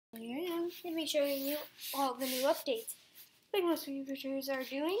Here I am going to be showing you all the new updates. Like most YouTubers are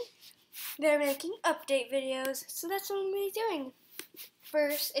doing, they're making update videos, so that's what I'm going to be doing.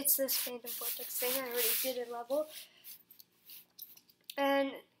 First, it's this Phantom Vortex thing. I already did a level.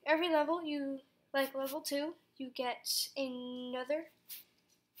 And every level, like level 2, you get another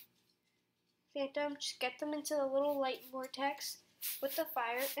Phantom. Just get them into the little light vortex with the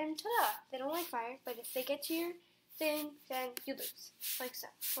fire, and ta-da! They don't like fire, but if they get to your thing, then you lose. Like so.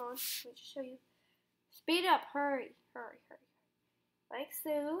 Hold on, let me just show you. Speed up, hurry, hurry, hurry. Like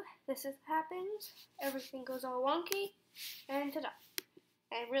so. This is what happens. Everything goes all wonky, and ta-da.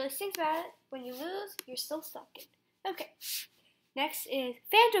 And really think about it, when you lose, you're still stuck in. Okay. Next is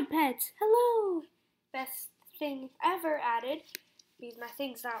Phantom Pets. Hello! Best thing ever added. Because my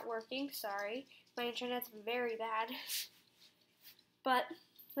thing's not working, sorry. My internet's very bad. But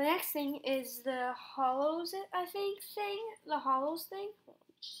the next thing is the Hollows, I think, thing. The Hollows thing.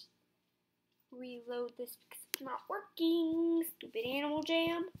 Just reload this because it's not working. Stupid Animal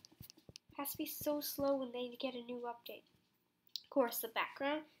Jam. Has to be so slow when they get a new update. Of course, the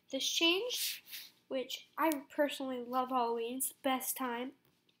background. This changed, which I personally love Halloween. It's the best time.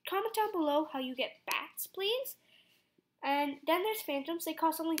 Comment down below how you get bats, please. And then there's Phantoms. They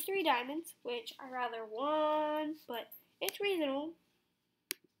cost only 3 diamonds, which I rather want, but it's reasonable.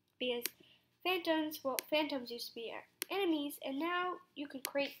 Because Phantoms used to be enemies, and now you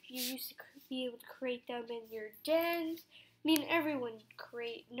used to be able to create them in your dens. I mean,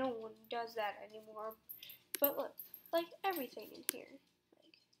 no one does that anymore. But look, like everything in here.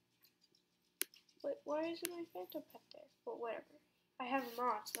 Wait, why isn't my Phantom Pet there? Well, whatever. I have them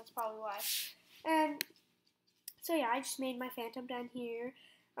on, so that's probably why. And so yeah, I just made my Phantom down here.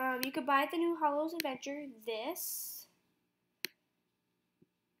 You could buy the new Hollows Adventure. This,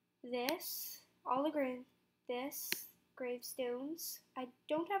 all the gravestones. I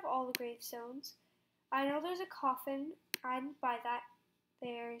don't have all the gravestones. I know there's a coffin. I'd buy that.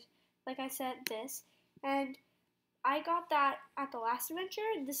 There's, like I said, this. And I got that at the last adventure.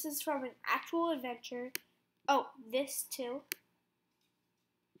 This is from an actual adventure. Oh, this too.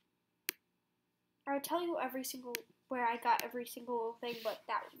 I would tell you where I got every single thing, but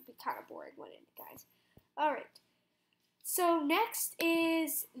that would be kind of boring, wouldn't it, guys? Alright. So next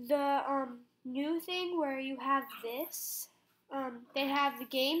is the new thing where you have this. They have the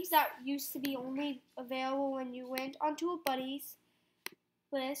games that used to be only available when you went onto a buddy's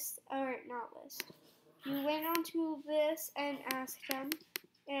list, or not list. You went onto this and asked them,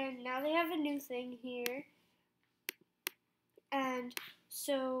 and now they have a new thing here. And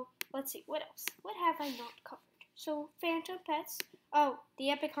so, let's see, what else? What have I not covered? So, Phantom Pets. Oh, the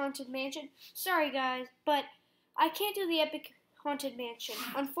Epic Haunted Mansion. Sorry, guys, but I can't do the Epic Haunted Mansion,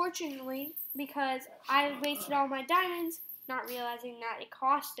 unfortunately, because I wasted all my diamonds, not realizing that it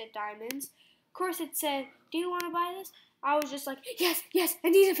costed diamonds. Of course, it said, do you want to buy this? I was just like, yes, yes, I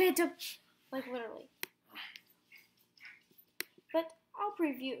need a Phantom. Like, literally. But I'll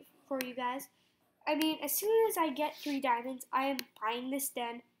preview for you guys. I mean, as soon as I get 3 diamonds, I am buying this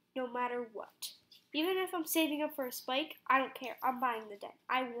den no matter what. Even if I'm saving up for a spike, I don't care. I'm buying the den.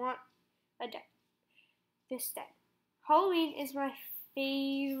 I want a den. This den. Halloween is my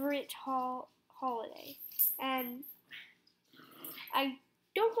favorite holiday. And I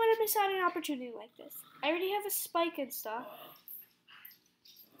don't want to miss out on an opportunity like this. I already have a spike and stuff.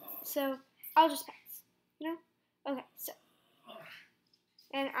 So, I'll just pass. You know? Okay, so.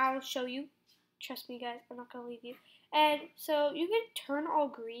 And I'll show you. Trust me, guys, I'm not going to leave you. And so you can turn all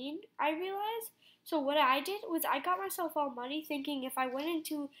green, I realized. So what I did was I got myself all muddy thinking if I went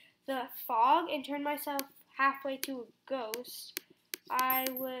into the fog and turned myself halfway to a ghost, I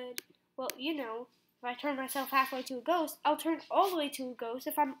would, well, you know, if I turn myself halfway to a ghost, I'll turn all the way to a ghost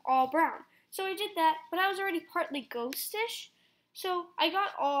if I'm all brown. So I did that, but I was already partly ghostish. So I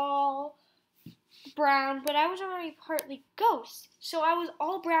got all brown, but I was already partly ghost. So I was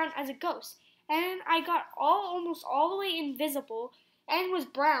all brown as a ghost. And I got almost all the way invisible and was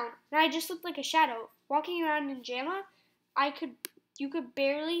brown, and I just looked like a shadow. Walking around in JAMA, you could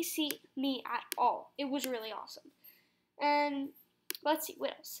barely see me at all. It was really awesome. And let's see,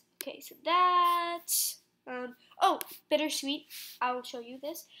 what else? Okay, so that's, oh, bittersweet. I will show you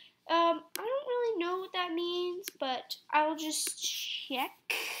this. I don't really know what that means, but I'll just check.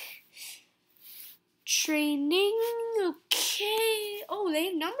 Training, okay. Oh, they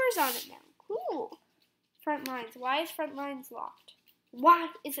have numbers on it now. Cool. Front lines. Why is front lines locked? Why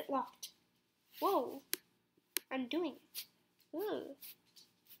is it locked? Whoa. I'm doing it. Ooh.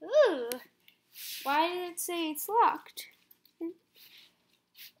 Ooh. Why did it say it's locked?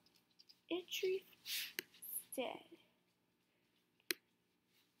 Entry dead.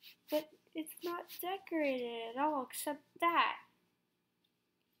 But it's not decorated at all except that.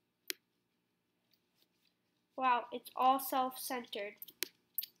 Wow, it's all self-centered.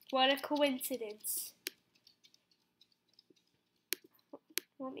 What a coincidence.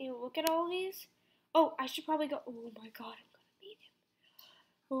 Want me to look at all these? Oh, I should probably go. Oh my god, I'm gonna meet him.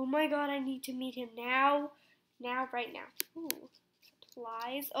 Oh my god, I need to meet him now. Now, right now. Ooh,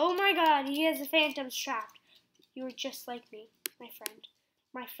 supplies. Oh my god, he has the phantoms trapped. You are just like me, my friend.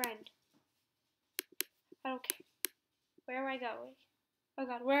 My friend. I don't care. Where am I going? Oh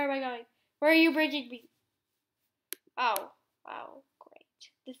god, where am I going? Where are you bringing me? Oh, wow,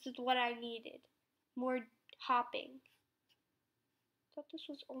 great. This is what I needed. More hopping. Thought this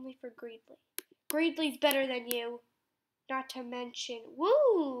was only for Greedley. Greedley's better than you. Not to mention,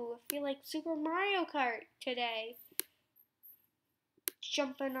 woo! I feel like Super Mario Kart today.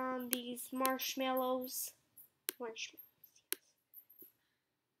 Jumping on these marshmallows. Marshmallows, yes.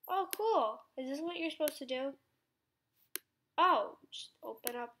 Oh, cool. Is this what you're supposed to do? Oh, just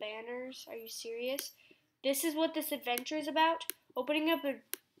open up banners. Are you serious? This is what this adventure is about? Opening up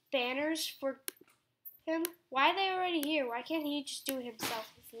banners for him? Why are they already here? Why can't he just do it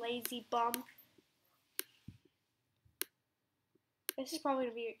himself, this lazy bum? This is probably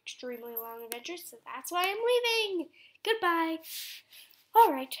going to be an extremely long adventure, so that's why I'm leaving. Goodbye.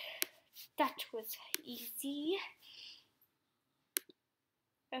 Alright, that was easy.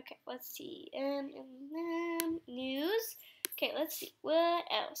 Okay, let's see. News. Okay, let's see. What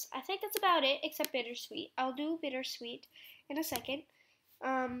else? I think that's about it, except Bittersweet. I'll do Bittersweet in a second.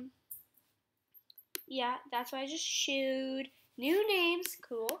 Yeah, that's what I just showed. New names.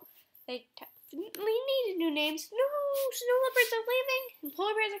 Cool. They definitely needed new names. No, snow leopards are leaving, and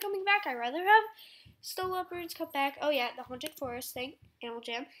polar bears are coming back. I'd rather have snow leopards come back. Oh yeah, the Haunted Forest thing, Animal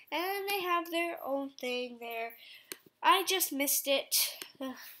Jam, and they have their own thing there. I just missed it.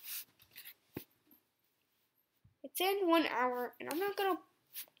 Ugh. It's in 1 hour, and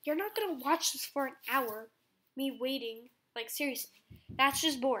you're not gonna watch this for an hour. Me waiting, like seriously, that's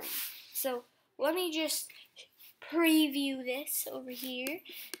just boring. So let me just preview this over here.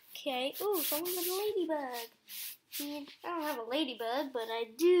 Okay. Ooh, someone with a ladybug. I don't have a ladybug, but I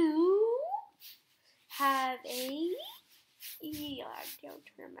do have a. Yeah, I don't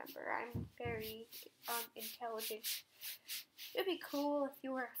remember. I'm very intelligent. It'd be cool if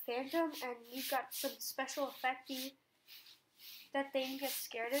you were a phantom and you got some special effect that thing gets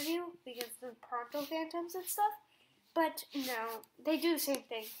scared of you because the Pronto phantoms and stuff. But no, they do the same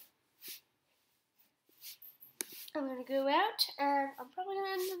thing. I'm gonna go out and I'm probably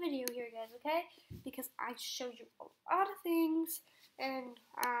gonna end the video here, guys, okay? Because I showed you a lot of things and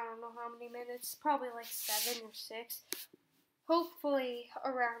I don't know how many minutes, probably like 7 or 6. Hopefully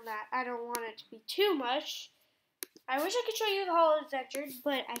around that. I don't want it to be too much. I wish I could show you the whole adventure,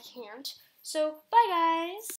 but I can't. So, bye guys!